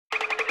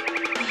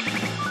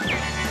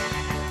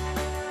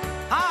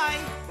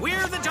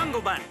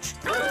bunch.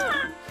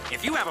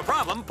 If you have a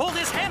problem, pull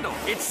this handle.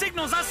 It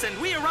signals us and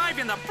we arrive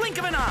in the blink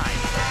of an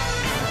eye.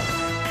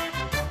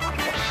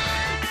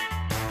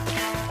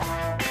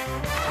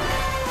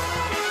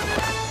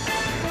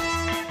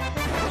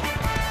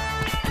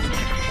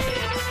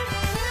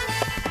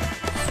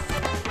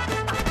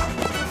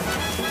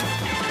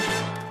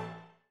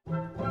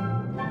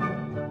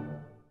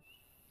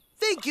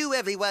 Thank you,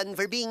 everyone,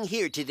 for being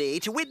here today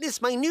to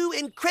witness my new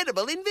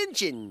incredible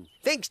invention.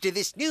 Thanks to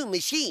this new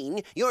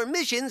machine, your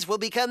missions will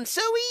become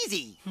so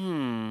easy.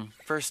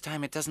 First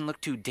time it doesn't look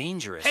too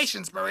dangerous.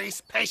 Patience, Maurice,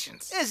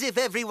 patience. As if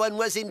everyone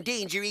was in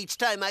danger each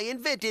time I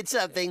invented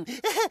something.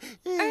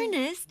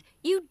 Ernest,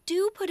 you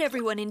do put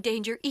everyone in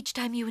danger each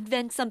time you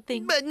invent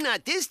something. But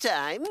not this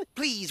time.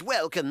 Please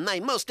welcome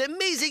my most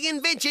amazing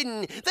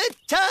invention, the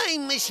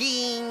time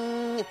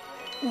machine.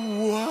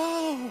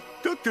 Wow!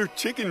 Dr.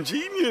 Chicken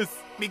Genius!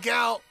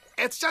 Miguel,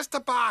 it's just a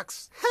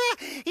box. Ha!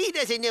 He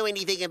doesn't know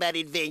anything about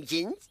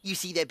inventions. You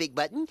see that big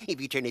button?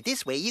 If you turn it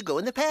this way, you go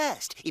in the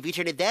past. If you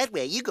turn it that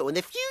way, you go in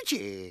the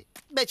future.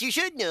 But you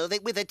should know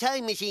that with a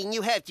time machine,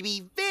 you have to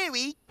be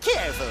very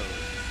careful.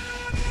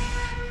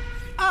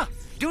 Ah,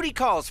 duty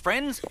calls,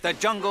 friends. The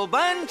Jungle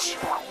Bunch.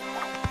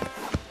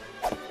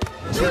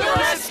 To the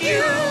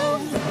rescue!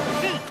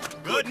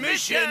 Good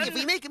mission. If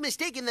we make a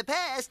mistake in the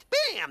past,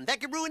 bam, that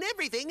could ruin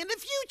everything in the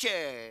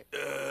future.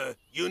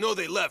 You know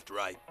they left,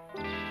 right?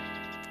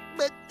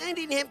 But I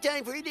didn't have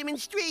time for a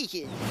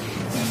demonstration.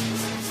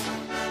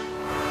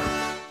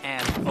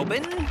 And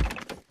open.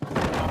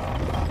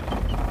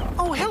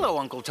 Oh, hello,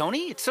 Uncle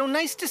Tony. It's so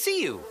nice to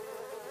see you.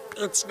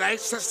 It's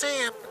nice to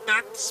see him,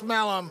 not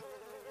smell him.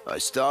 I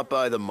stopped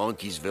by the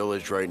monkeys'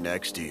 village right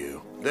next to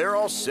you. They're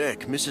all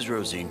sick. Mrs.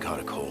 Rosine caught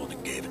a cold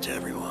and gave it to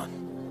everyone.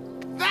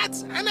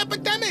 That's an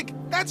epidemic.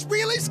 That's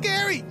really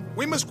scary.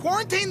 We must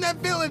quarantine that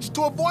village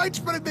to avoid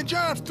spreading the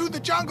germs through the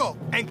jungle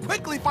and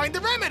quickly find the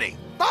remedy.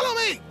 Follow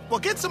me. We'll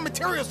get some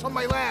materials from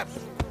my lab.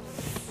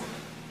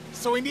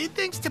 So we need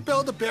things to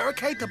build a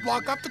barricade to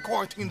block off the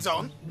quarantine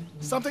zone,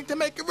 something to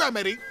make a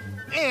remedy,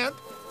 and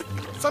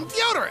some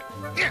deodorant.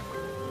 Here.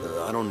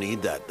 I don't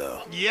need that,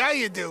 though. Yeah,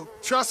 you do.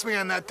 Trust me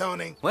on that,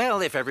 Tony. Well,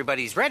 if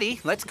everybody's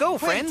ready, let's go,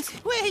 friends.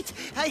 Wait,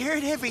 I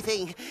heard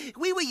everything.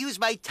 We will use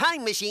my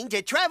time machine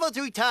to travel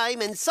through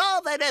time and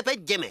solve that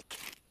epidemic.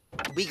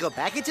 We go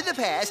back into the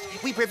past,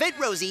 we prevent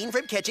Rosine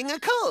from catching a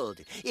cold.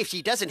 If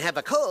she doesn't have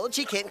a cold,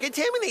 she can't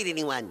contaminate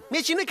anyone.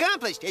 Mission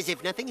accomplished, as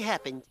if nothing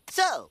happened.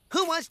 So,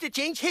 who wants to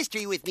change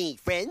history with me,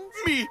 friends?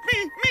 Me!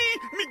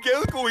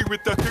 Miguel going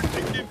with Dr.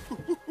 Chicken.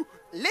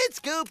 Let's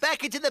go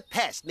back into the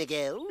past,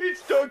 Miguel.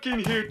 It's dark in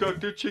here,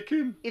 Dr.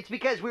 Chicken. It's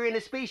because we're in a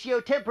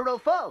spatio-temporal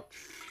fault.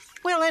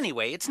 Well,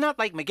 anyway, it's not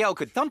like Miguel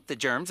could thump the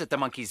germs at the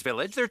monkeys'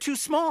 village. They're too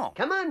small.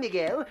 Come on,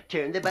 Miguel.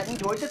 Turn the button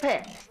toward the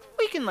past.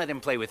 We can let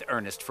him play with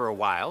Ernest for a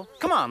while.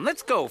 Come on,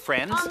 let's go,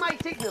 friends. On my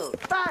signal.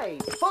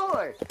 5,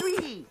 4,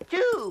 3,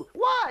 2,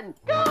 1,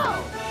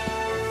 go!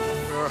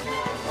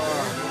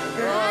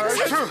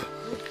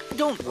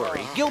 Don't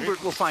worry.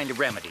 Gilbert will find a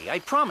remedy, I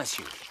promise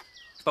you.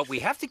 But we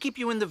have to keep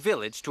you in the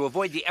village to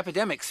avoid the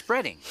epidemic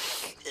spreading.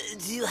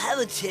 Do you have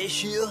a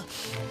tissue?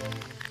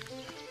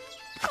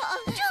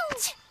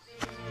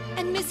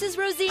 And Mrs.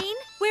 Rosine?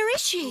 Where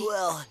is she?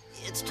 Well,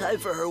 it's time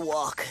for her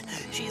walk.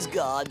 She's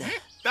gone.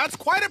 That's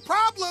quite a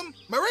problem.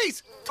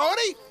 Maurice,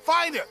 Tony,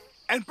 find her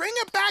and bring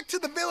her back to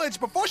the village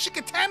before she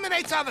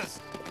contaminates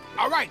others.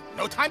 All right,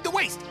 no time to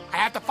waste. I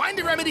have to find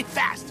a remedy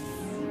fast.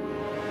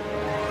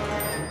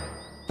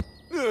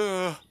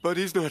 But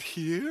he's not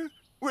here.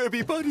 Where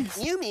be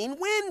buddies? You mean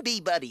when be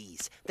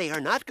buddies? They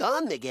are not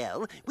gone,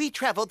 Miguel. We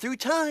traveled through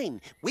time.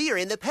 We are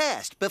in the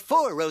past,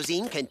 before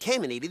Rosine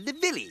contaminated the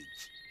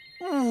village.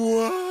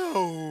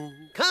 Wow!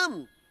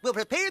 Come, we'll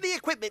prepare the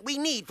equipment we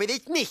need for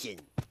this mission.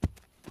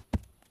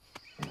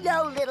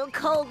 No little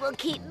cold will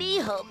keep me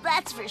home,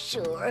 that's for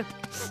sure.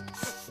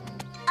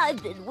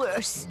 I've been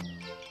worse.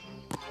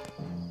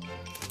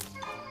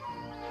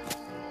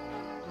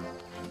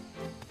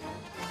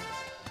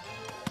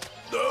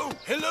 Oh,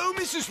 hello,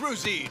 Mrs.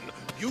 Rosine.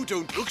 You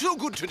don't look so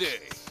good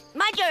today.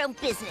 Mind your own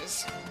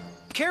business.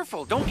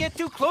 Careful, don't get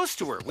too close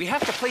to her. We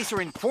have to place her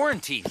in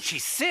quarantine.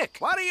 She's sick.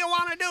 What do you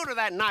want to do to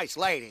that nice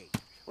lady?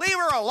 Leave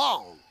her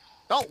alone.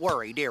 Don't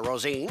worry, dear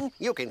Rosine.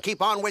 You can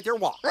keep on with your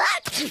walk.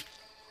 What?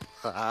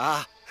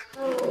 Oh.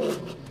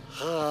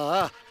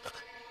 Oh.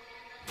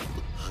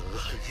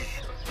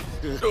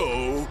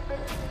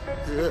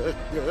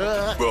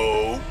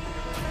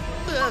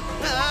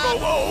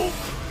 Oh.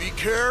 Be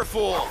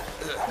careful.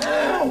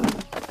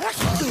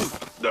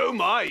 Oh,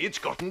 my, it's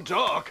gotten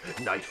dark.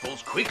 Night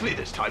falls quickly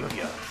this time of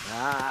year.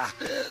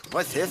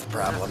 What's his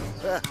problem?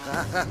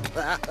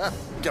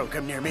 Don't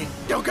come near me.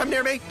 Don't come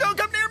near me. Don't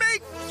come near me.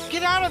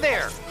 Get out of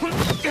there.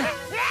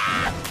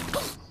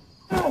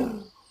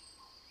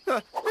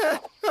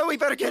 Oh, we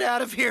better get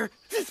out of here.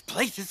 This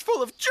place is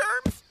full of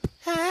germs.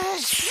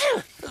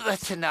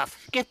 That's enough.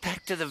 Get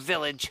back to the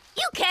village.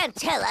 You can't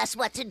tell us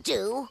what to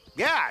do.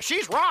 Yeah,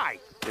 she's right.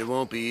 It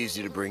won't be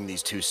easy to bring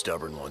these two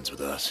stubborn ones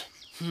with us.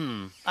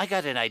 I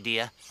got an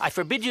idea. I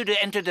forbid you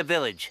to enter the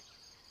village.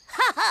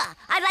 Ha ha!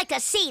 I'd like to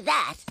see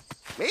that.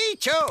 Me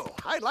too.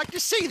 I'd like to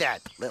see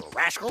that, little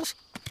rascals.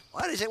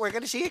 What is it we're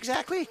going to see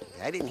exactly?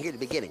 I didn't hear the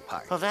beginning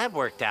part. Well, that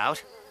worked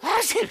out.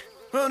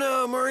 Oh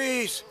no,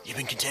 Maurice! You've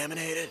been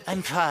contaminated.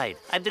 I'm fine.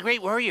 I'm the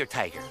great warrior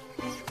tiger.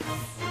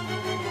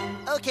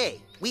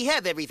 Okay, we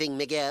have everything,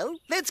 Miguel.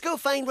 Let's go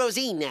find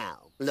Rosine now.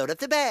 Load up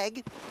the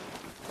bag.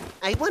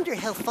 I wonder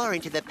how far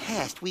into the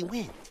past we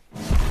went.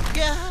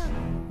 Yeah.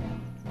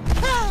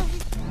 Ah!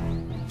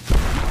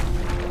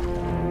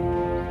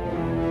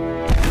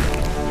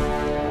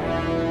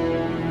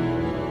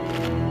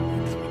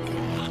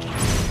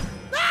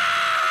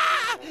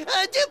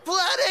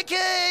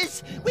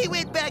 Diplodocus! We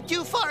went back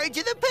too far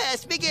into the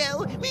past,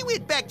 Miguel. We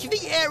went back to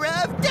the era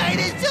of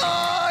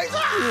dinosaurs!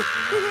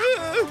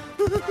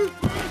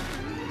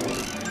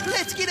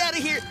 Let's get out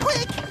of here,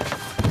 quick!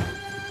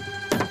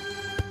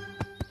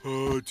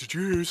 Did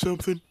you hear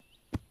something?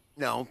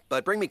 No,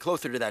 but bring me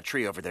closer to that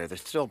tree over there.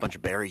 There's still a bunch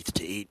of berries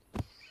to eat.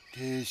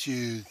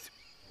 Tissues.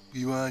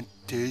 We want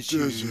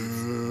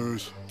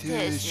tissues.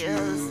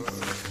 Tissues.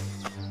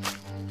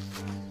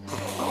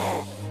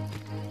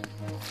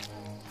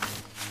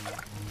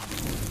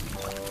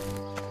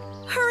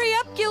 Hurry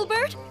up,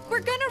 Gilbert. We're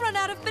gonna run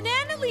out of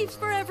banana leaves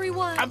for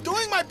everyone. I'm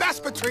doing my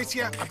best,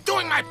 Patricia. I'm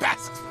doing my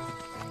best.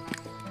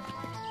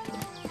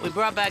 We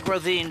brought back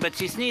Rosine, but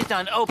she sneezed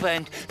on Opa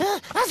and...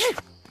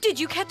 Did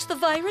you catch the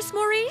virus,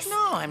 Maurice?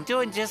 No, I'm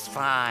doing just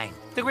fine.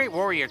 The great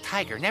warrior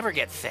tiger never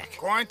gets sick.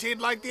 Quarantined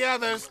like the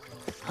others.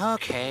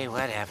 Okay,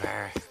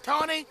 whatever.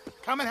 Tony,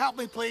 come and help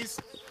me, please.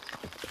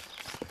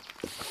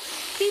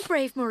 Be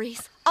brave,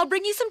 Maurice. I'll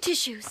bring you some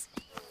tissues.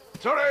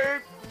 Sorry.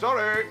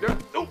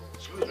 Oh,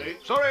 excuse me.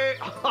 Sorry.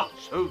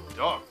 So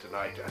dark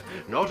tonight.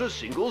 Not a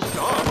single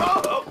star.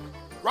 Oh.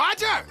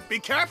 Roger, be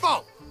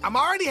careful. I'm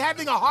already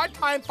having a hard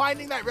time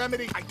finding that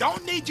remedy. I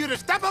don't need you to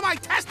step on my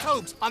test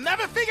tubes. I'll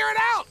never figure it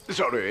out.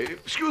 Sorry.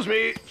 Excuse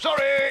me.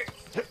 Sorry.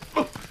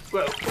 Oh,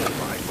 well, all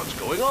right. What's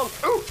going on?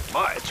 Oh,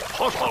 my, it's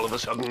hot all of a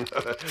sudden.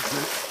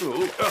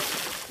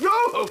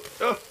 No.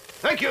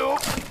 Thank you.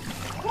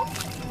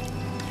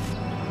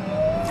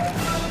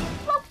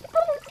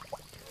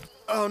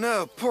 Oh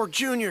no, poor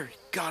Junior.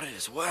 Got it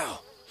as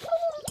well.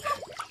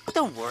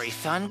 Don't worry,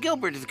 son.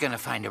 Gilbert is gonna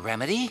find a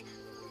remedy.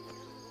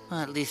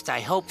 Well, at least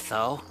I hope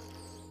so.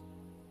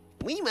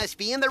 We must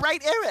be in the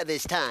right era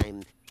this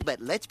time. But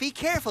let's be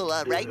careful,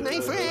 all right,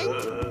 my friend?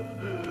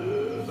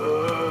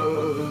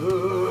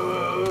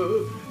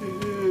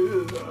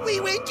 We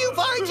went too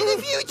far into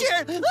the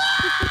future!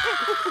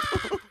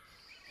 Ah!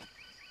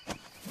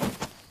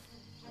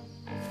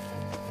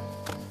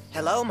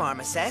 Hello,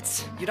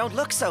 marmosets. You don't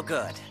look so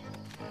good.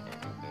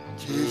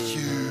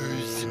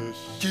 Tissues.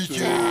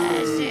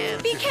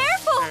 Be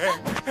careful!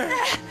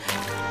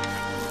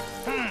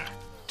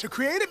 To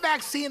create a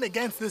vaccine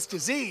against this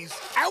disease,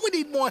 I would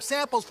need more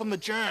samples from the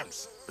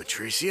germs.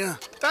 Patricia?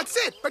 That's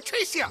it,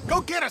 Patricia.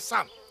 Go get us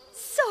some.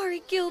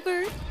 Sorry,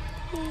 Gilbert.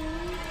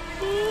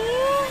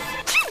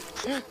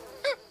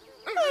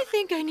 I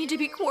think I need to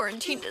be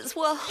quarantined as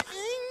well.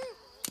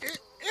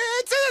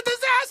 It's a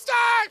disaster!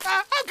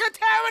 I'm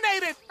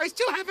contaminated! I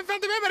still haven't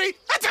found the remedy.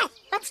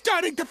 I'm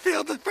starting to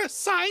feel the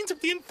first signs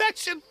of the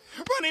infection.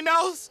 Runny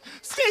nose,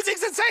 sneezing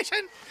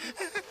sensation.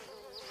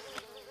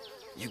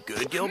 You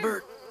good,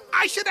 Gilbert?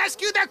 I should ask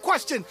you that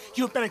question.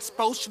 You've been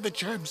exposed to the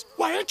germs.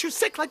 Why aren't you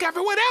sick like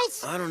everyone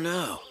else? I don't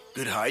know.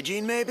 Good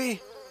hygiene, maybe?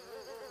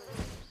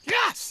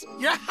 Yes,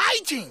 your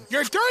hygiene.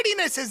 Your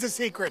dirtiness is the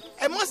secret.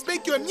 It must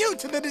make you immune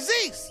to the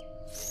disease.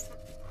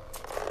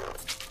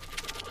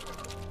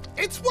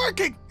 It's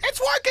working!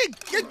 It's working!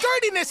 Your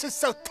dirtiness is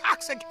so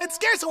toxic, it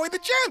scares away the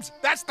germs.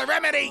 That's the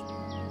remedy.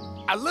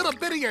 A little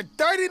bit of your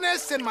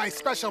dirtiness in my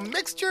special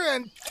mixture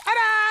and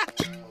ta-da!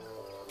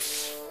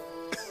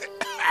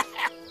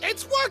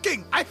 It's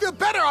working! I feel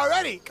better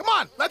already. Come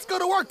on, let's go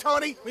to work,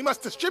 Tony. We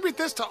must distribute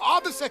this to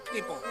all the sick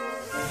people.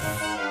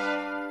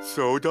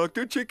 So,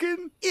 Dr.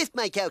 Chicken? If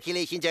my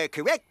calculations are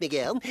correct,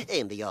 Miguel,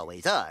 and they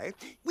always are,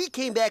 we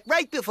came back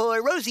right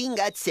before Rosine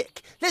got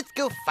sick. Let's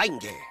go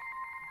find her.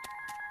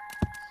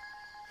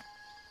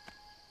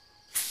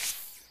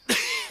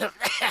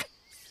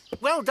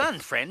 Well done,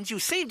 friends. You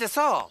saved us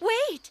all.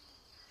 Wait!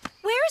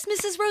 Where's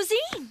Mrs.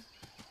 Rosine?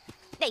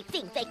 They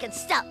think they can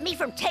stop me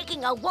from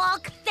taking a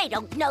walk? They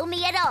don't know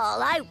me at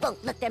all. I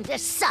won't let them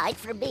decide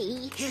for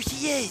me. Here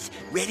she is.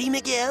 Ready,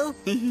 Miguel?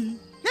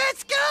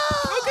 Let's go!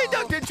 Okay,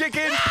 Dr.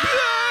 Chicken!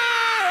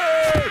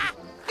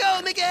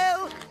 Go,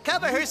 Miguel!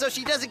 Cover her so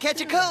she doesn't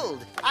catch a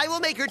cold. I will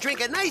make her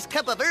drink a nice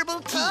cup of herbal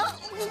tea.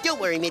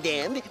 Don't worry,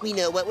 madame. We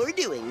know what we're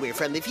doing. We're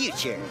from the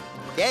future.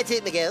 That's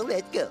it, Miguel.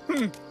 Let's go.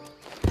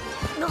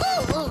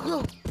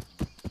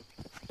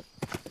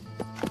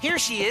 Here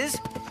she is.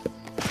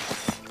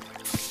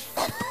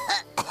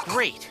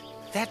 Great.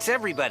 That's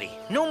everybody.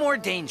 No more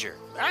danger.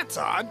 That's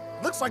odd.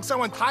 Looks like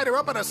someone tied her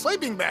up in a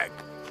sleeping bag.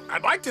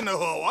 I'd like to know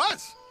who it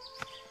was.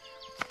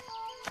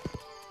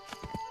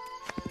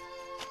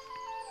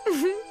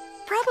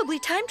 Probably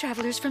time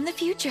travelers from the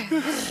future.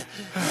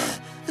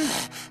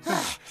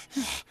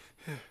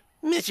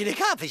 Mission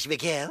accomplished,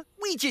 Miguel.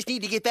 We just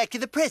need to get back to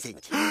the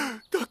present.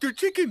 Dr. Dr.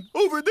 Chicken,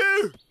 over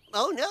there!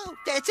 Oh, no,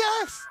 that's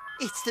us.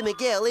 It's the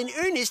Miguel and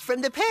Ernest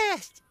from the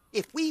past.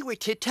 If we were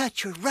to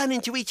touch or run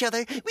into each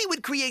other, we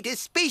would create a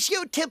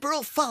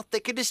spatio-temporal fault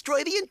that could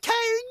destroy the entire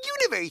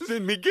universe.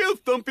 Then Miguel,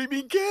 Thumpy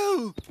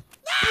Miguel!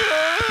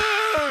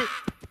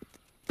 Ah!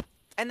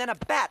 And then a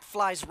bat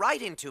flies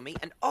right into me,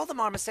 and all the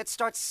marmosets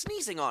start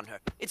sneezing on her.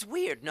 It's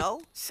weird,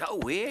 no? So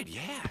weird,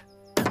 yeah.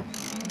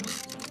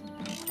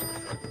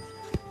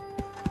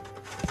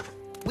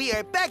 We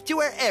are back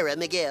to our era,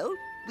 Miguel.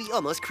 We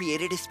almost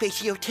created a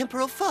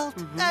spatio-temporal fault.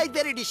 I'd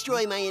better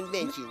destroy my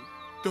invention.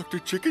 Dr.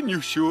 Chicken, you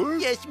sure?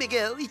 Yes,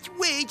 Miguel, it's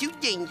way too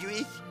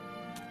dangerous.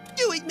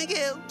 Do it,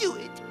 Miguel, do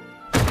it.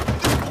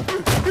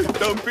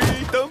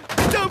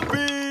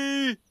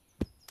 Dumpy!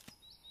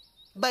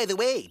 By the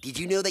way, did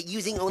you know that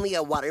using only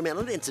a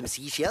watermelon and some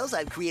seashells,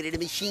 I've created a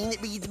machine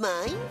that reads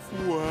minds?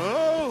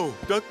 Wow!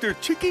 Dr.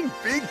 Chicken,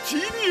 big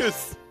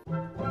genius!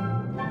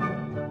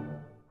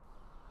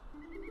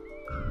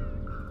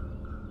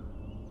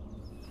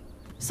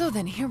 So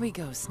then here we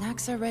go.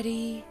 Snacks are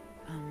ready.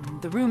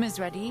 The room is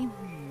ready.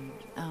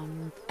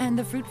 And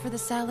the fruit for the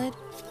salad.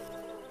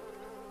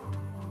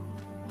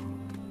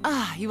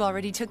 Ah, you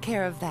already took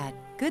care of that.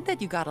 Good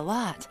that you got a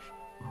lot.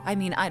 I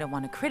mean, I don't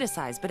want to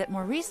criticize, but at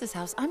Maurice's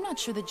house, I'm not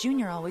sure that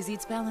Junior always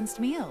eats balanced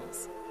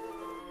meals.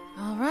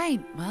 All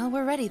right, well,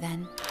 we're ready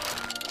then.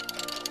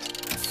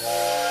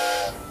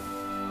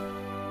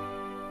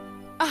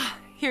 Ah,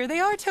 here they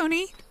are,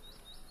 Tony.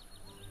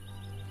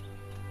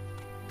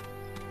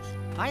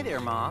 Hi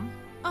there, Mom.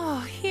 Oh,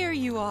 here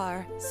you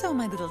are. So,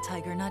 my little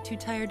tiger, not too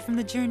tired from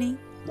the journey?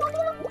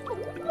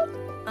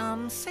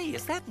 Say,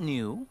 is that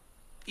new?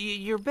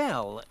 Your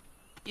bell.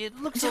 It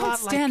looks a Don't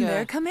lot like stand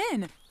there. Come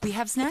in. We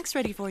have snacks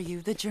ready for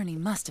you. The journey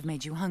must have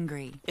made you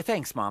hungry.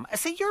 Thanks, Mom.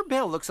 Say, your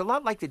bell looks a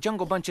lot like the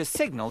Jungle Bunch's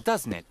signal,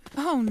 doesn't it?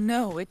 Oh,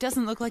 no, it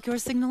doesn't look like your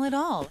signal at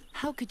all.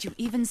 How could you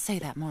even say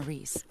that,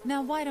 Maurice?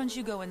 Now, why don't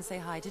you go and say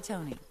hi to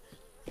Tony?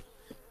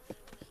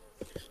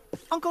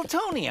 Uncle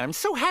Tony, I'm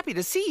so happy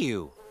to see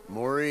you.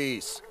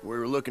 Maurice, we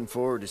were looking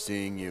forward to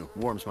seeing you.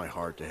 Warms my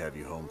heart to have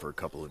you home for a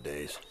couple of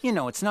days. You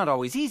know, it's not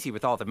always easy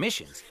with all the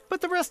missions,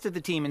 but the rest of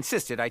the team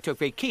insisted I took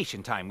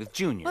vacation time with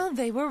Junior. Well,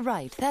 they were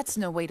right. That's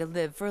no way to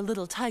live for a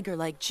little tiger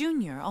like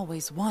Junior,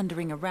 always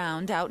wandering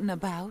around out and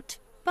about.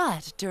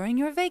 But during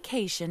your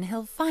vacation,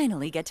 he'll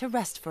finally get to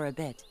rest for a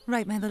bit.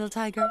 Right, my little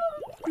tiger?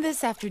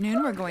 This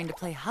afternoon, we're going to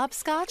play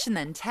hopscotch and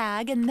then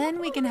tag, and then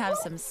we can have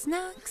some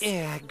snacks.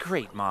 Yeah,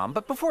 great, Mom.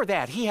 But before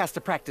that, he has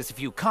to practice a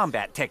few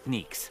combat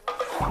techniques.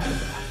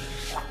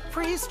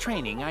 For his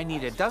training, I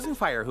need a dozen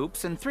fire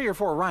hoops and 3 or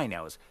 4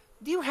 rhinos.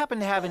 Do you happen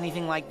to have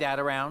anything like that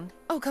around?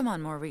 Oh, come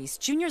on, Maurice.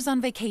 Junior's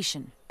on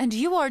vacation. And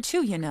you are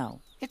too, you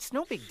know. It's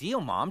no big deal,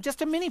 Mom.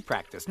 Just a mini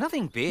practice.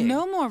 Nothing big.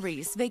 No,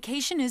 Maurice.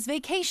 Vacation is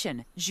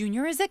vacation.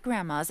 Junior is at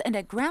Grandma's, and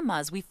at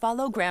Grandma's, we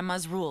follow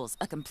Grandma's rules.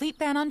 A complete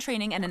ban on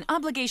training and an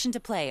obligation to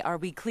play. Are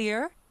we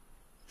clear?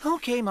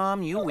 Okay,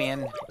 Mom, you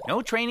win.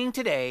 No training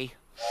today.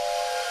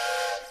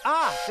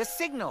 Ah, the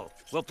signal.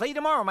 We'll play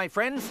tomorrow, my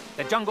friends.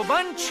 The Jungle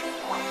Bunch.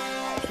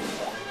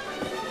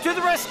 To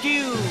the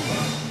rescue!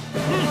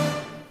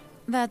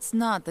 That's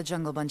not the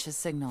Jungle Bunch's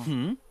signal.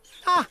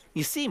 Ah,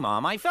 you see,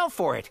 Mom, I fell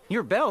for it.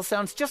 Your bell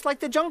sounds just like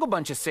the Jungle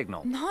Bunch's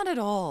signal. Not at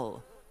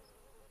all.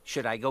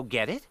 Should I go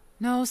get it?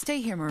 No,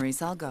 stay here,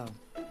 Maurice. I'll go.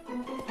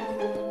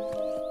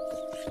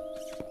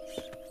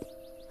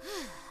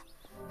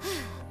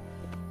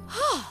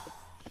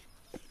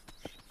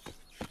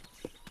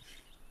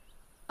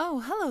 Oh,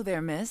 hello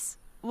there, miss.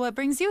 What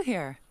brings you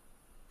here?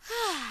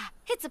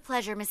 It's a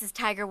pleasure, Mrs.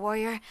 Tiger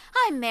Warrior.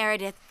 I'm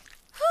Meredith.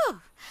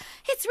 Whew.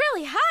 It's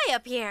really high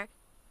up here.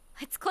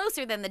 It's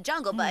closer than the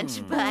Jungle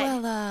Bunch, but...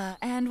 Well,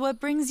 and what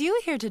brings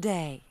you here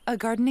today? A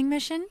gardening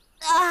mission?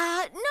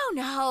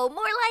 No.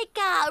 More like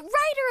a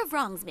righter of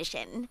wrongs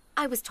mission.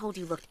 I was told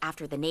you looked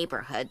after the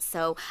neighborhood,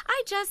 so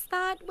I just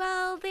thought,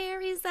 well,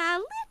 there is a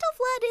little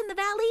flood in the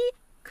valley.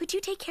 Could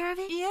you take care of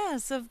it?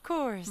 Yes, of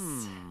course.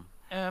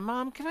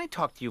 Mom, can I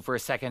talk to you for a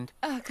second?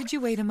 Could you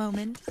wait a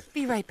moment?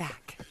 Be right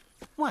back.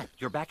 What,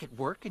 you're back at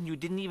work and you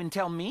didn't even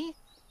tell me?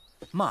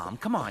 Mom,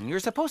 come on, you're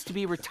supposed to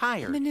be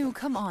retired. Manu,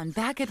 come on.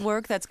 Back at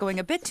work, that's going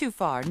a bit too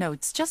far. No,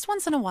 it's just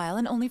once in a while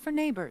and only for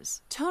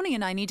neighbors. Tony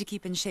and I need to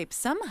keep in shape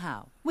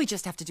somehow. We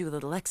just have to do a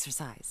little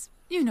exercise.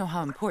 You know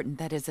how important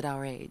that is at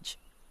our age.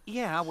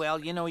 Yeah, well,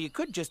 you know, you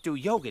could just do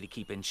yoga to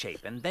keep in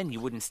shape, and then you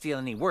wouldn't steal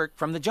any work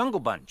from the Jungle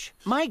Bunch.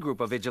 My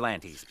group of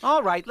vigilantes.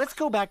 All right, let's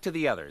go back to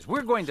the others.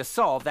 We're going to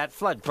solve that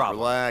flood problem.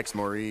 Relax,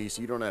 Maurice.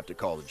 You don't have to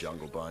call the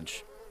Jungle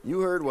Bunch. You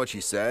heard what she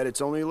said.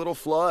 It's only a little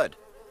flood.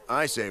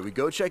 I say we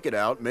go check it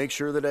out, make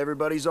sure that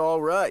everybody's all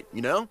right,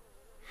 you know?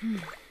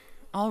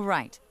 All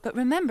right, but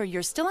remember,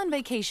 you're still on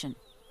vacation.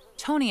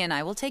 Tony and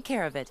I will take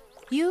care of it.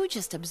 You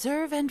just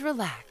observe and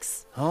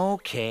relax.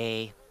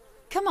 Okay.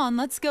 Come on,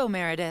 let's go,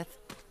 Meredith.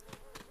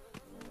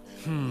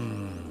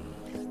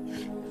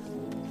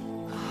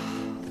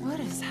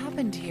 What has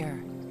happened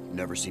here?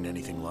 Never seen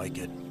anything like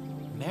it.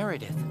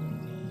 Meredith,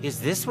 is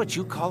this what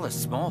you call a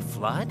small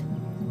flood?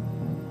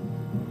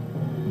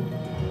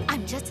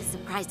 I'm just as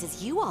surprised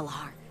as you all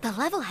are. The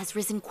level has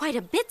risen quite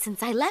a bit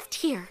since I left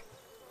here.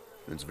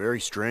 It's very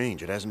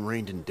strange. It hasn't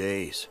rained in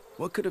days.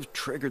 What could have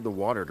triggered the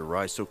water to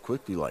rise so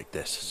quickly like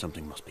this?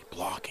 Something must be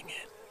blocking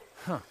it.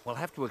 Huh. We'll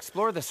have to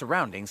explore the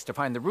surroundings to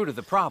find the root of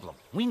the problem.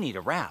 We need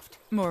a raft.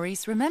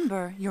 Maurice,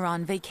 remember, you're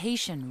on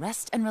vacation.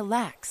 Rest and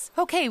relax.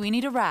 Okay, we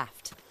need a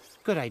raft.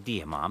 Good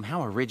idea, Mom.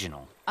 How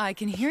original. I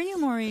can hear you,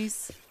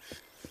 Maurice.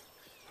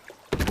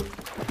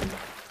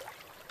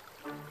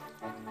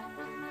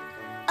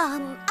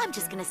 I'm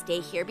just gonna stay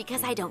here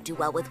because I don't do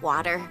well with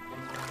water.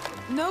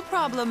 No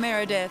problem,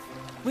 Meredith.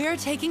 We are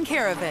taking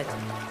care of it.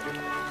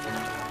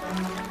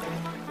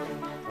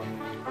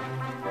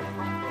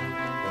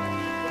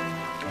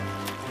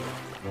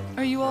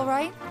 Are you all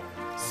right?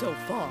 So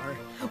far,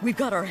 we've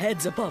got our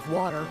heads above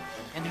water.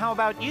 And how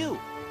about you?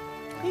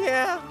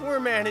 Yeah, we're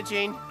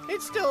managing.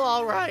 It's still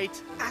all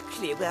right.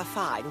 Actually, we're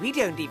fine. We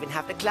don't even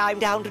have to climb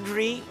down to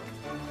drink.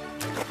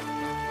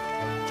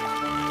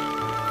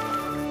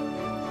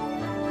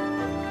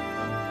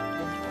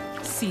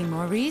 See,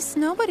 Maurice,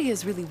 nobody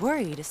is really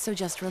worried, so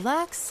just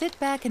relax, sit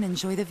back, and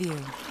enjoy the view.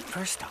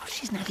 First off,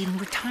 she's not even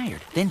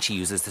retired. Then she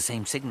uses the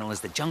same signal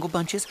as the Jungle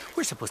Bunches.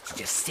 We're supposed to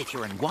just sit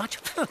here and watch.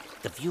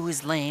 The view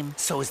is lame,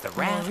 so is the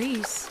raft.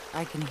 Maurice,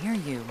 I can hear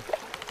you.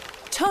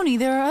 Tony,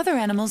 there are other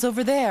animals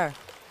over there.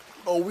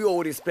 Oh, we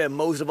already spend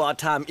most of our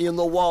time in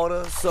the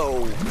water,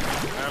 so...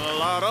 And a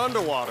lot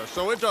underwater,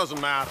 so it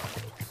doesn't matter.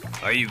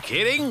 Are you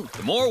kidding?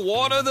 The more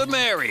water, the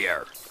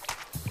merrier.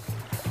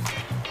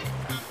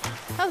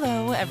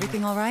 Hello,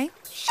 everything all right?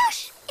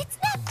 Shush! It's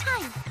nap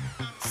time!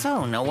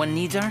 So, no one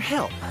needs our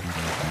help.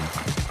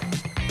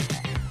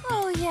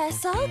 Oh,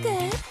 yes, all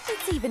good.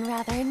 It's even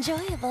rather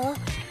enjoyable.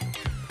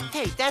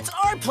 Hey, that's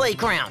our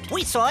playground.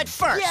 We saw it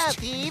first. Yeah,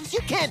 thieves,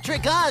 you can't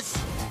trick us.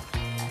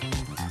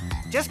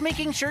 Just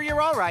making sure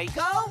you're all right.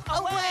 Go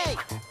away!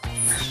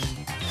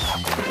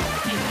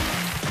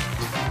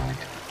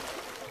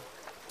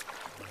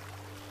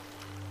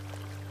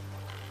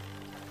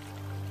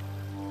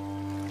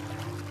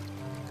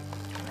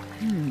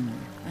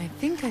 I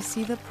think I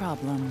see the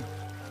problem.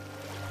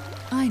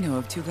 I know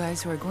of two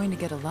guys who are going to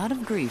get a lot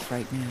of grief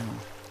right now.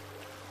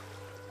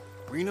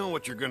 We know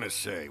what you're gonna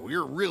say.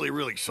 We're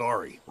really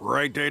sorry.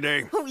 Right,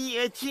 Day-Day? Oh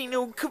yeah,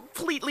 Gino,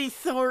 completely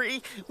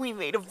sorry. We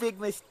made a big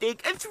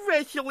mistake,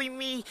 especially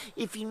me,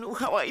 if you knew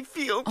how I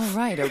feel. All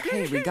right,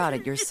 okay, we got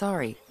it. You're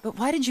sorry. But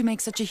why did you make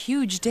such a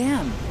huge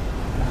dam?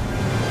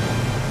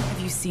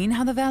 Have you seen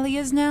how the valley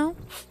is now?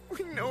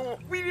 No,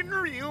 we didn't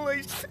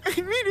realize.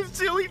 I made a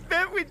silly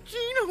bet with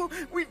Gino.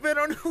 We bet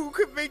on who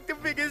could make the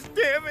biggest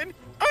dam, and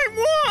I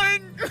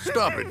won!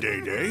 Stop it,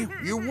 Day-Day.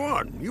 You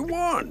won. You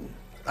won.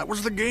 That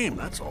was the game,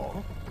 that's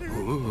all.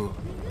 Ooh.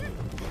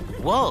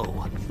 Whoa,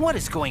 what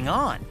is going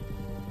on?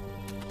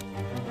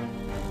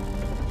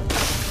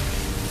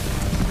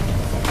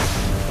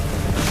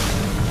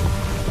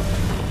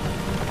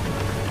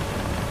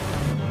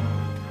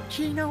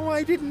 Gino,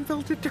 I didn't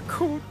build it to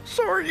code.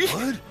 Sorry.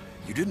 What?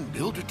 You didn't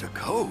build it to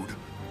code?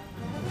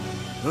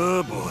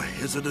 Oh boy,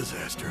 it's a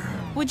disaster.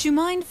 Would you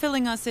mind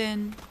filling us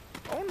in?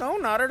 Oh, no,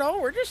 not at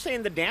all. We're just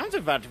saying the dam's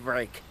about to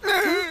break.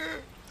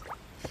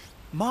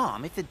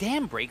 Mom, if the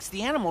dam breaks,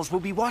 the animals will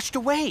be washed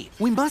away.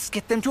 We must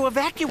get them to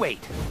evacuate.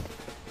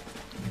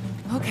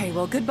 Okay,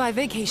 well, goodbye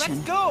vacation.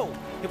 Let's go!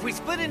 If we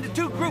split into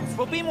two groups,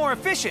 we'll be more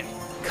efficient.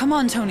 Come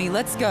on, Tony,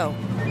 let's go.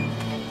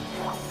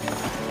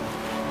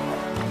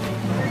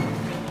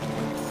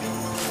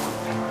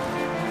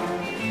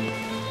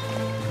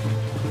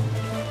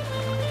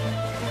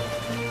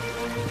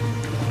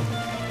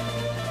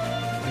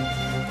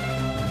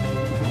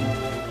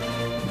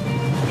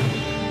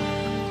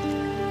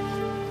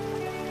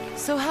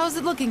 So how's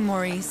it looking,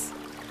 Maurice?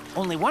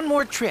 Only one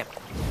more trip.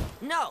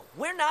 No,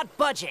 we're not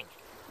budging.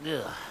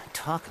 Ugh,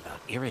 talk about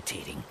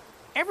irritating.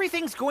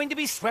 Everything's going to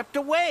be swept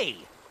away.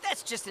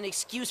 That's just an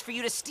excuse for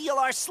you to steal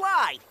our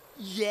slide.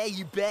 Yeah,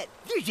 you bet.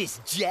 They're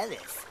just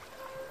jealous.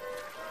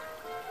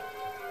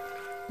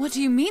 What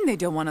do you mean they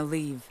don't want to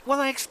leave? Well,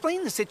 I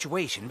explained the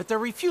situation, but they're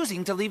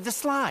refusing to leave the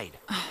slide.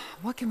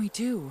 What can we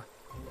do?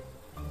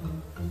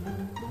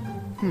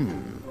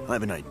 I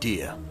have an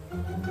idea.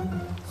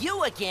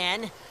 You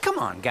again? Come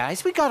on,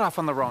 guys. We got off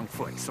on the wrong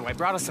foot, so I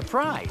brought a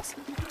surprise.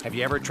 Have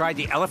you ever tried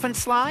the elephant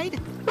slide?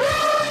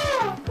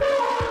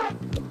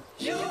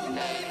 You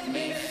make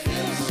me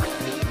feel so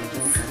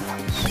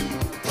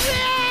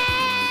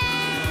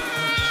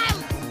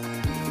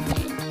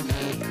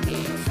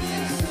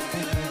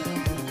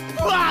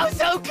Wow,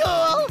 so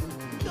cool!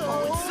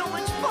 Oh, it's so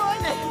much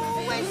fun!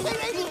 Wait,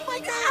 my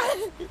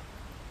God!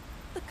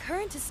 The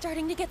current is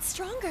starting to get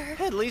stronger.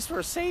 At least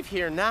we're safe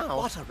here now.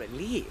 What a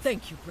relief.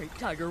 Thank you, Great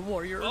Tiger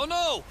Warrior. Oh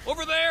no!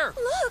 Over there!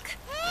 Look!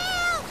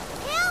 Help!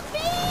 Help me!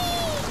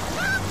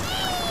 Help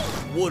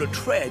me! What a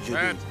tragedy.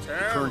 That's The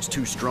terrible. current's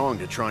too strong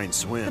to try and The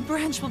swim.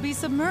 branch will be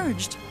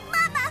submerged.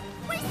 Mama,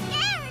 we're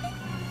scared!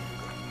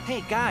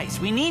 Hey, guys,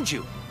 we need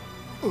you.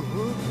 Wow!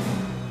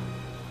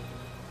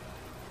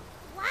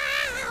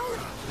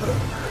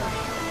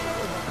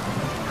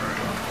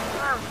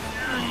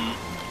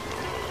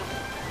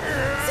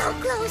 So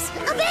close!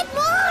 A bit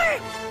more!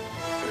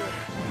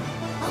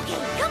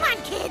 Okay, come on,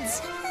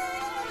 kids.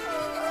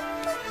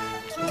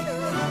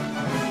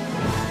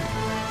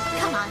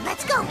 Come on,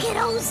 let's go,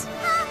 kiddos.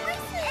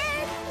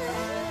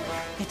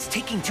 It's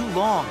taking too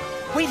long.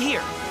 Wait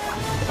here.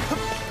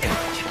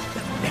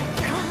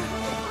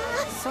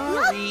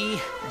 Sorry.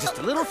 Just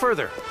a little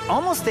further.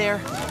 Almost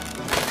there.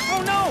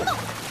 Oh, no!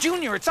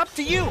 Junior, it's up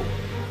to you.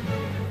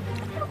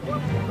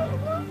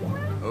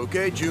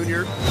 Okay,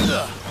 Junior.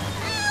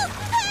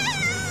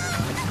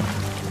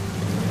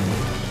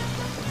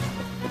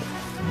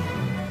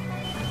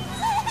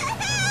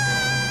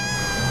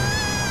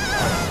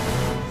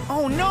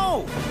 Oh,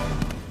 no!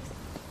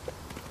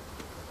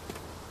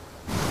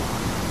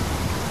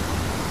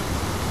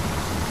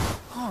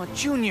 Oh,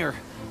 Junior,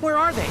 where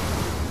are they?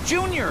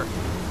 Junior!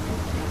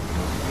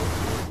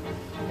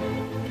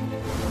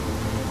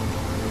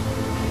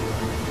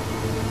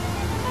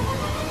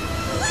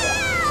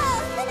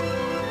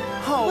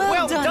 Oh,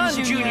 well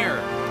done,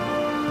 Junior!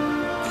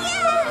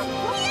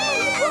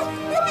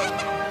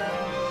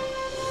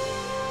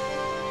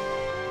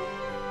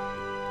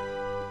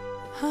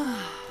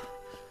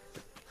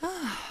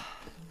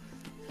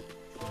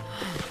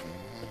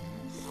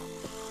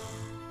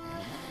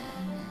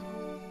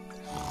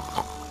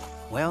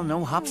 Well,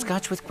 no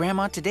hopscotch with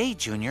Grandma today,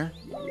 Junior.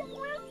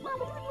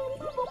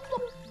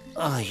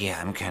 Oh, yeah,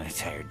 I'm kind of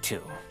tired,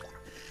 too.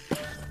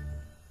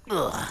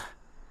 Ugh.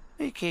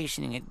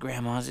 Vacationing at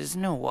Grandma's is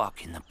no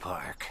walk in the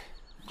park.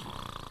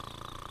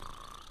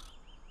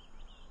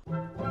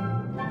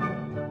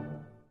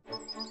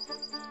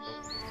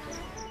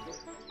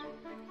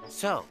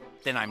 So,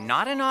 then I'm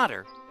not an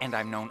otter, and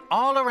I'm known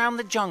all around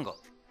the jungle.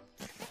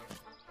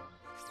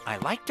 I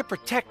like to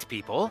protect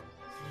people.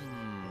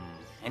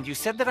 And you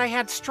said that I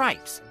had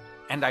stripes,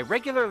 and I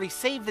regularly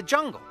save the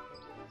jungle.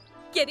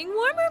 Getting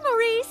warmer,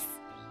 Maurice.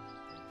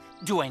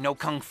 Do I know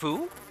Kung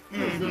Fu?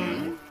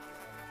 Mm-hmm.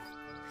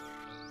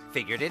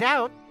 Figured it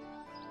out.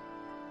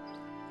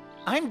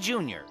 I'm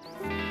Junior.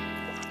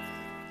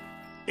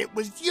 It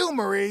was you,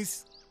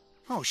 Maurice.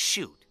 Oh,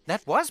 shoot.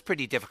 That was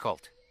pretty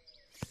difficult.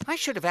 I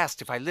should have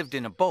asked if I lived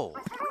in a bowl.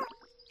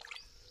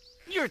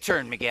 Your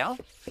turn, Miguel.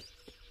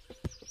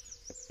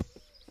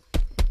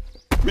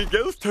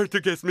 Miguel's turn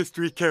to guess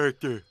mystery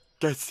character.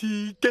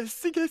 Guessy,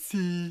 guessy,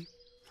 guessy.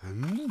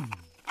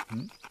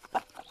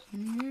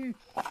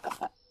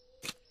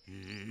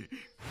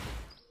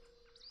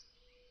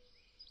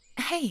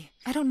 Hey,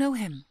 I don't know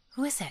him.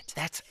 Who is it?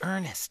 That's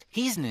Ernest.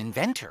 He's an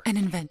inventor. An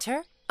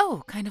inventor?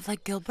 Oh, kind of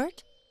like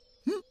Gilbert?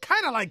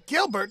 Kind of like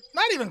Gilbert.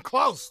 Not even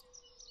close.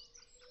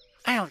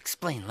 I'll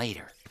explain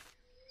later.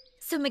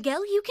 So,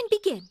 Miguel, you can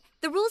begin.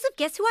 The rules of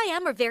Guess Who I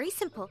Am are very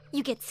simple.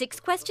 You get 6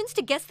 questions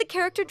to guess the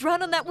character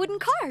drawn on that wooden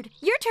card.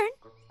 Your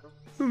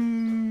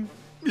turn.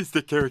 Is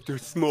the character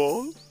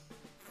small?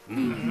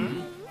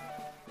 Mm-hmm.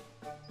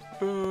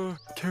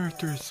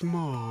 Character is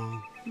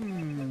small.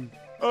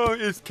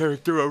 Is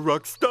character a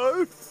rock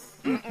star?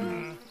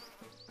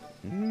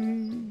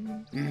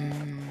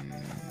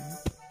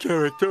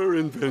 Character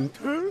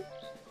inventor?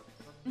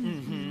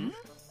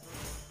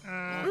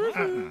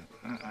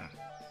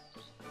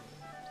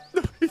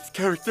 Is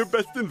character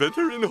best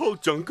inventor in the whole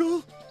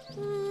jungle?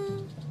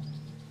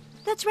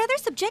 That's rather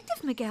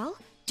subjective, Miguel.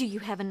 Do you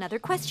have another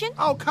question?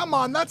 Oh, come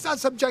on. That's not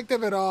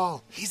subjective at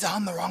all. He's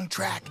on the wrong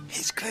track.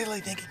 He's clearly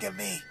thinking of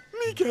me.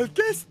 Miguel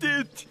guessed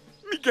it.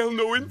 Miguel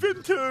no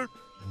inventor.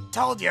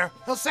 Told you.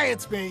 He'll say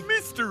it's me.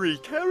 Mystery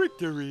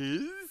character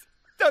is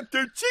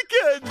Dr.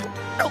 Chicken.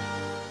 Oh.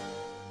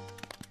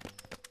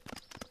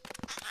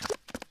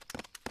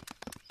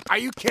 Are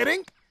you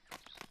kidding?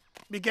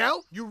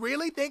 Miguel, you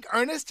really think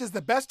Ernest is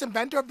the best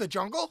inventor of the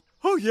jungle?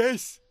 Oh,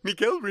 yes.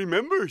 Miguel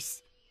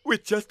remembers.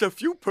 With just a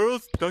few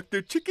pearls,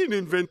 Dr. Chicken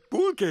invent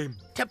pool game.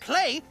 To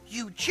play,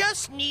 you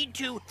just need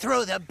to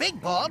throw the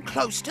big ball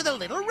close to the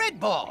little red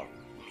ball.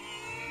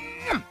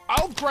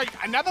 Oh, great.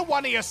 Another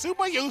one of your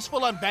super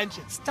useful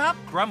inventions. Stop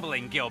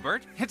grumbling,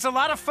 Gilbert. It's a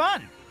lot of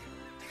fun.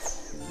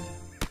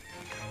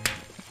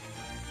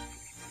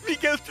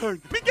 Miguel's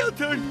turn. Miguel's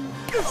turn.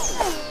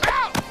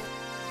 Ow!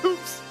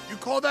 Oops. You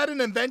call that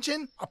an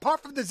invention?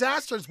 Apart from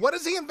disasters, what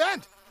does he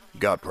invent?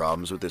 Got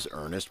problems with this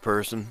Ernest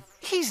person?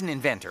 He's an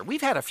inventor.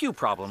 We've had a few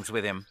problems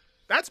with him.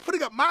 That's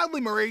putting it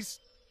mildly, Maurice.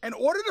 In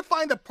order to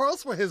find the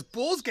pearls for his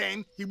Bulls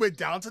game, he went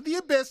down to the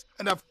abyss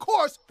and, of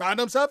course, found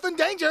himself in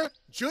danger.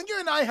 Junior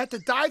and I had to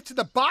dive to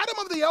the bottom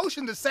of the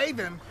ocean to save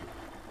him.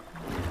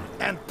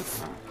 And,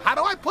 how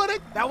do I put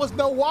it? That was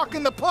no walk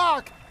in the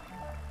park.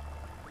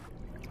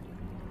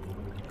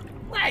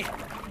 Right.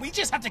 We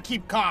just have to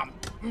keep calm.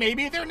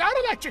 Maybe they're not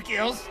electric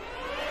eels.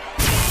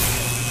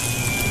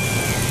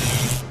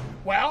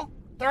 Well,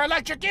 they're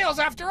electric eels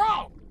after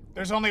all.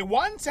 There's only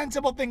one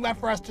sensible thing left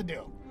for us to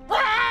do.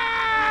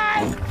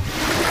 Run!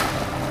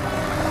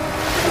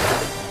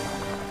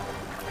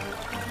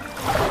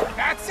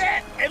 That's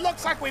it. It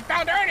looks like we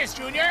found Ernest,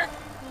 Junior.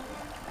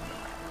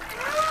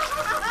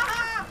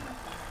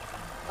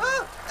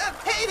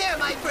 Hey, Hey there,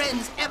 my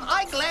friends. Am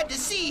I glad to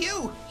see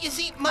you? You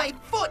see, my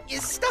foot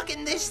is stuck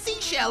in this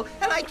seashell,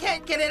 and I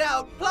can't get it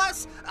out.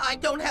 Plus, I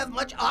don't have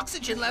much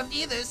oxygen left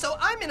either, so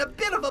I'm in a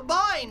bit of a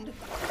bind.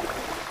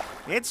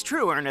 It's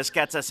true Ernest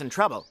gets us in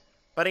trouble,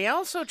 but he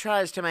also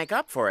tries to make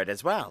up for it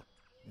as well.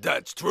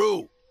 That's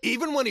true.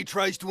 Even when he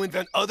tries to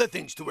invent other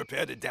things to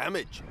repair the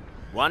damage.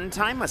 One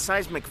time, a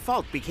seismic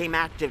fault became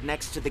active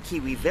next to the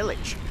Kiwi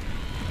village.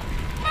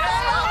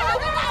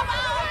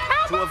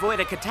 To avoid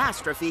a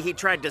catastrophe, he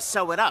tried to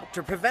sew it up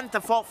to prevent the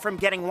fault from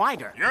getting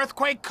wider. The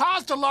earthquake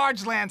caused a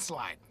large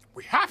landslide.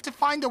 We have to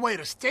find a way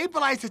to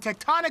stabilize the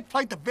tectonic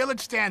plate the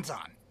village stands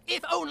on.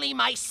 If only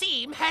my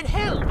seam had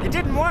held. It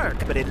didn't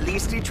work, but at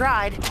least he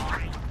tried.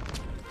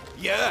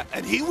 Yeah,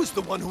 and he was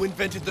the one who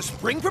invented the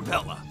spring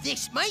propeller.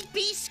 This might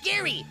be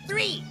scary.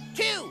 3,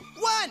 2,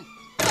 1,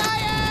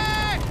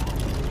 fire!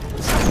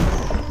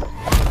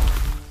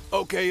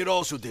 Okay, it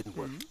also didn't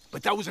work.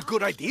 But that was a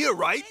good idea,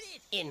 right?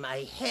 In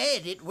my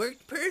head, it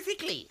worked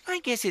perfectly. I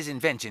guess his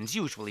inventions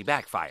usually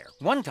backfire.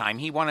 One time,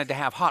 he wanted to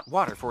have hot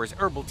water for his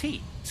herbal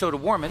tea. So to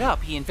warm it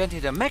up, he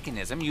invented a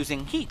mechanism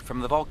using heat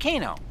from the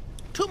volcano.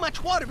 Too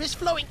much water is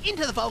flowing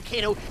into the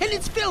volcano, and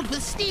it's filled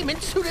with steam,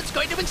 and soon it's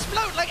going to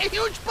explode like a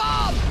huge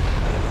bomb!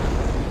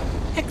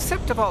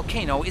 Except a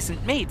volcano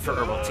isn't made for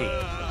herbal tea.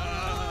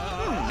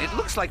 It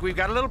looks like we've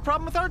got a little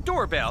problem with our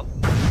doorbell.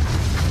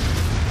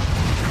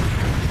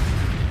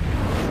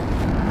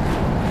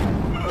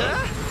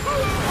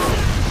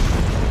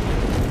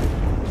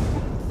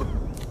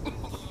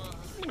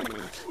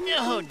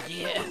 Oh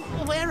dear,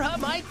 where are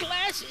my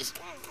glasses?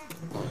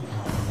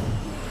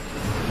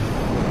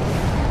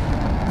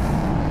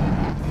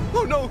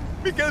 Oh no,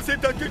 Miguel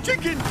said Dr.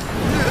 Chicken!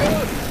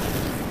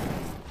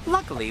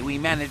 Luckily, we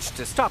managed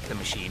to stop the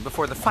machine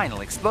before the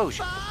final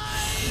explosion.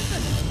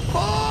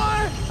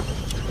 4,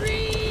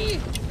 3,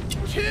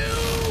 2,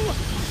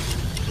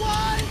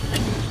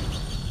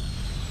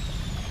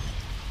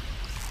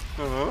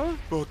 1.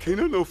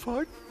 Volcano no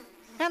fart?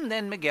 And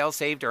then Miguel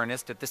saved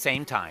Ernest at the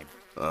same time.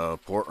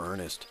 Poor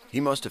Ernest. He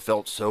must have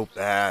felt so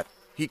bad.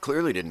 He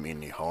clearly didn't mean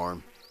any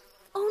harm.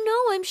 Oh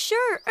no, I'm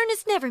sure.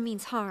 Ernest never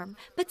means harm.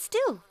 But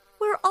still,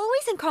 we're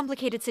always in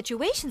complicated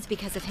situations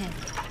because of him.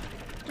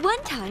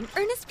 One time,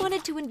 Ernest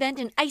wanted to invent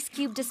an ice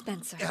cube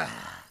dispenser.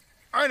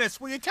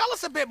 Ernest, will you tell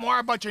us a bit more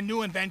about your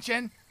new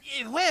invention?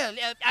 Well,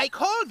 I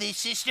call this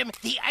system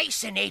the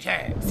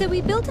Icinator. So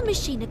we built a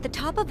machine at the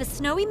top of a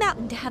snowy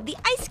mountain to have the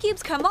ice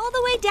cubes come all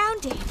the way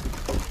down to him.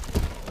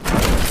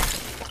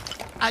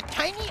 A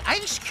tiny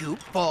ice cube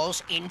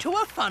falls into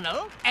a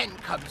funnel and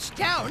comes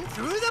down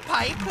through the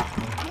pipe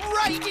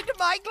right into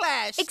my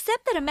glass.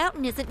 Except that a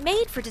mountain isn't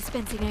made for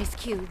dispensing ice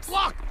cubes.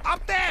 Look,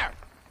 up there!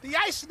 The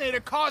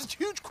Icinator caused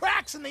huge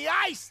cracks in the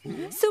ice.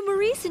 So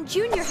Maurice and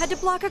Junior had to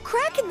block a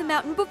crack in the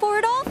mountain before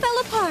it all fell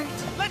apart.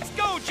 Let's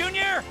go,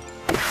 Junior!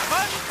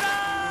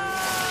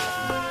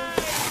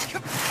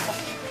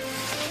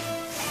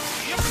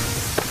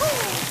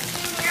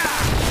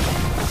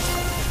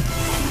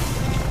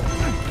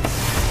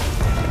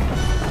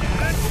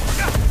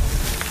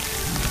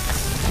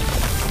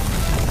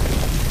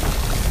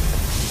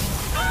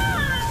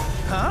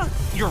 Huh?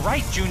 You're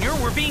right, Junior.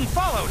 We're being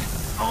followed.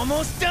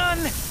 Almost done.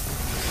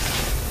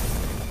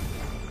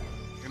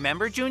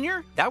 Remember,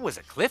 Junior? That was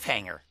a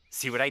cliffhanger.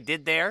 See what I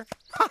did there?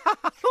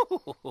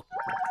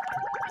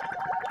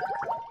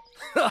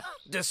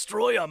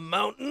 Destroy a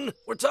mountain?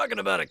 We're talking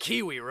about a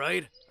kiwi,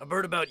 right? A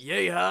bird about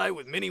yay high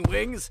with mini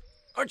wings?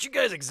 Aren't you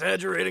guys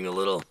exaggerating a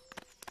little?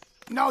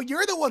 No,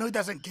 you're the one who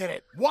doesn't get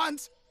it.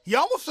 Once, he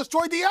almost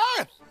destroyed the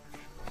Earth.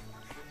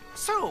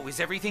 So, is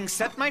everything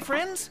set, my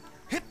friends?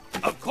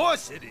 Of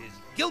course it is.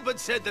 Gilbert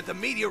said that the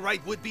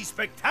meteorite would be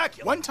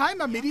spectacular. One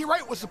time, a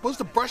meteorite was supposed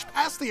to brush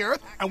past the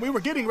Earth, and we were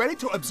getting ready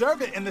to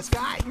observe it in the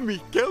sky.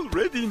 Miguel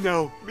ready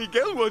now.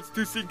 Miguel wants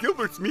to see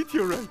Gilbert's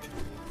meteorite.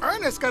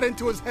 Ernest got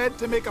into his head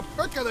to make a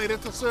percolator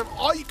to serve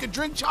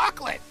all-you-can-drink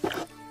chocolate.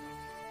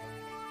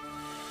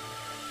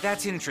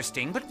 That's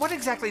interesting, but what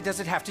exactly does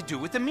it have to do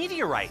with the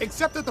meteorite?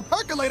 Except that the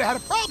percolator had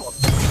a problem.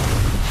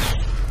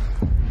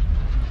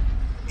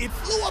 It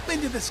flew up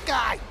into the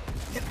sky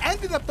and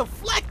ended up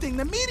deflecting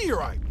the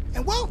meteorite.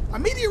 And well, a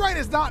meteorite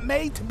is not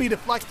made to be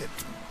deflected.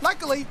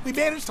 Luckily, we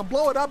managed to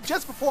blow it up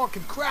just before it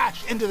could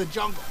crash into the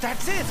jungle.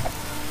 That's it!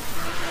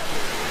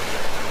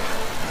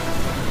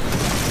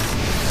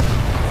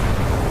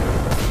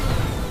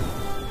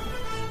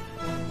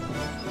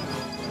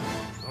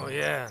 Oh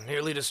yeah,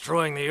 nearly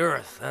destroying the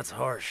Earth. That's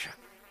harsh.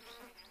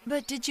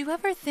 But did you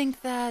ever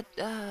think that,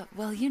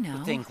 well, you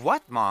know... Think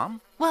what,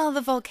 Mom? Well,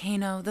 the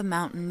volcano, the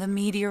mountain, the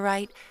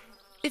meteorite...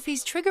 If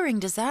he's triggering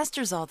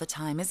disasters all the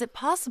time, is it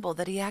possible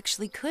that he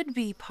actually could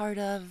be part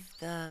of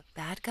the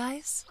bad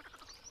guys?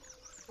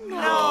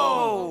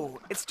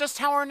 No! It's just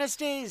how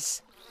Ernest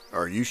is.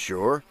 Are you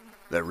sure?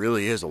 That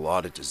really is a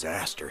lot of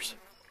disasters.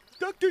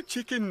 Dr.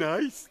 Chicken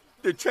nice.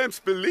 The champs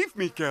believe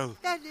Miguel.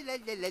 La, la, la,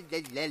 la,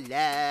 la, la,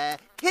 la.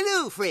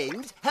 Hello,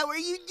 friends. How are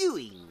you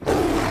doing?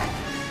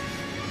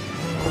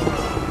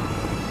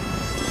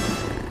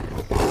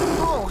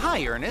 Oh,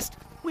 hi, Ernest.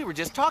 We were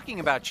just talking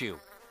about you.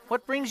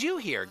 What brings you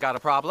here? Got a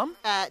problem?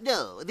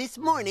 No. This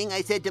morning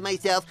I said to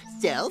myself,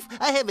 Self,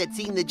 I haven't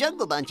seen the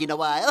Jungle Bunch in a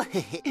while.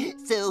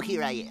 So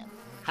here I am.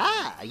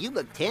 Ha, you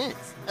look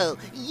tense. Oh,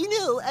 you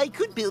know, I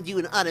could build you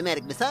an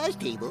automatic massage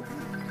table.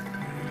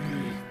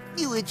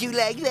 Would you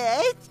like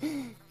that?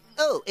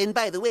 Oh, and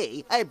by the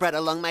way, I brought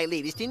along my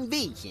latest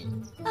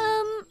invention.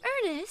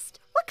 Ernest,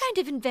 what kind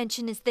of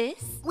invention is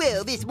this?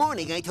 Well, this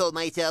morning I told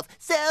myself,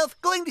 Self,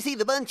 going to see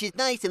the bunch is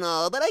nice and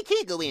all, but I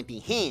can't go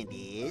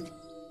empty-handed.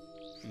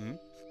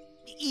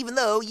 Even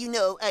though, you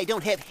know, I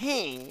don't have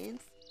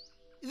hands.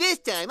 This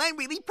time, I'm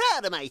really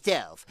proud of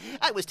myself.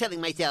 I was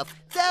telling myself,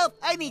 Self,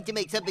 I need to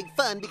make something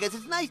fun because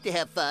it's nice to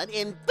have fun,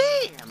 and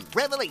bam!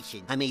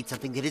 Revelation. I made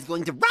something that is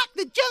going to rock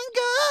the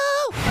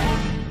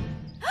jungle!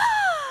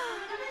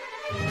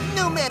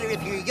 No matter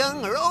if you're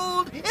young or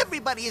old,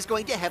 everybody is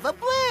going to have a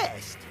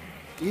blast.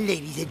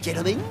 Ladies and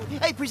gentlemen,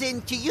 I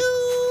present to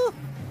you...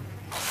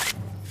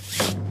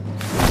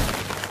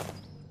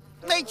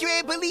 my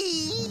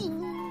trampoline!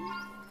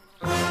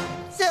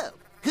 So,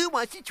 who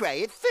wants to try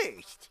it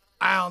first?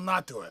 I'll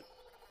not do it.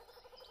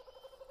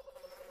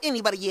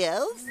 Anybody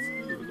else?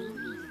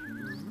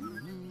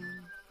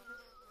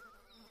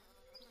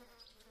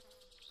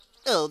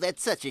 Oh,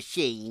 that's such a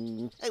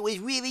shame. I was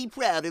really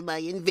proud of my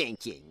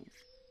invention.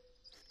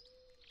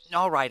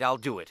 All right, I'll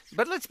do it.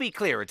 But let's be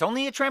clear, it's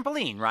only a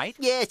trampoline, right?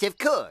 Yes, of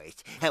course.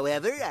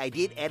 However, I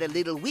did add a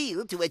little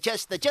wheel to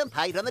adjust the jump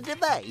height on the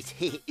device.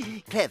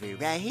 Clever,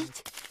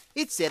 right?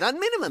 It's set on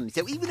minimum,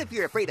 so even if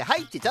you're afraid of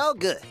heights, it's all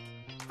good.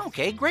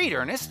 Okay, great,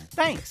 Ernest.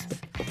 Thanks.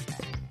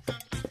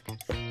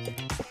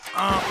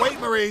 Wait,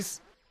 Maurice.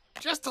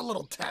 Just a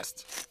little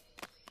test.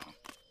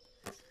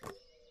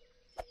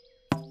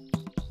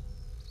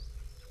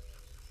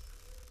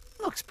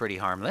 Looks pretty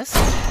harmless.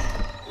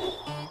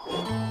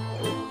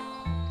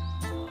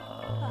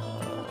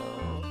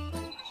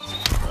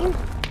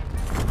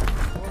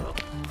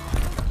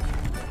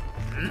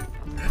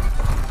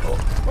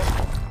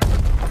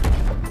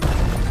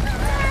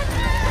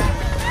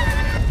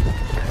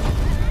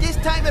 This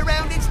time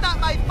around, it's not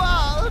my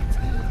fault.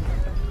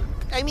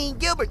 I mean,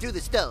 Gilbert threw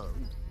the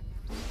stone.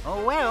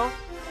 Oh well,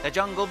 the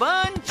Jungle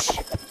Bunch!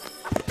 To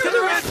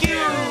the rescue!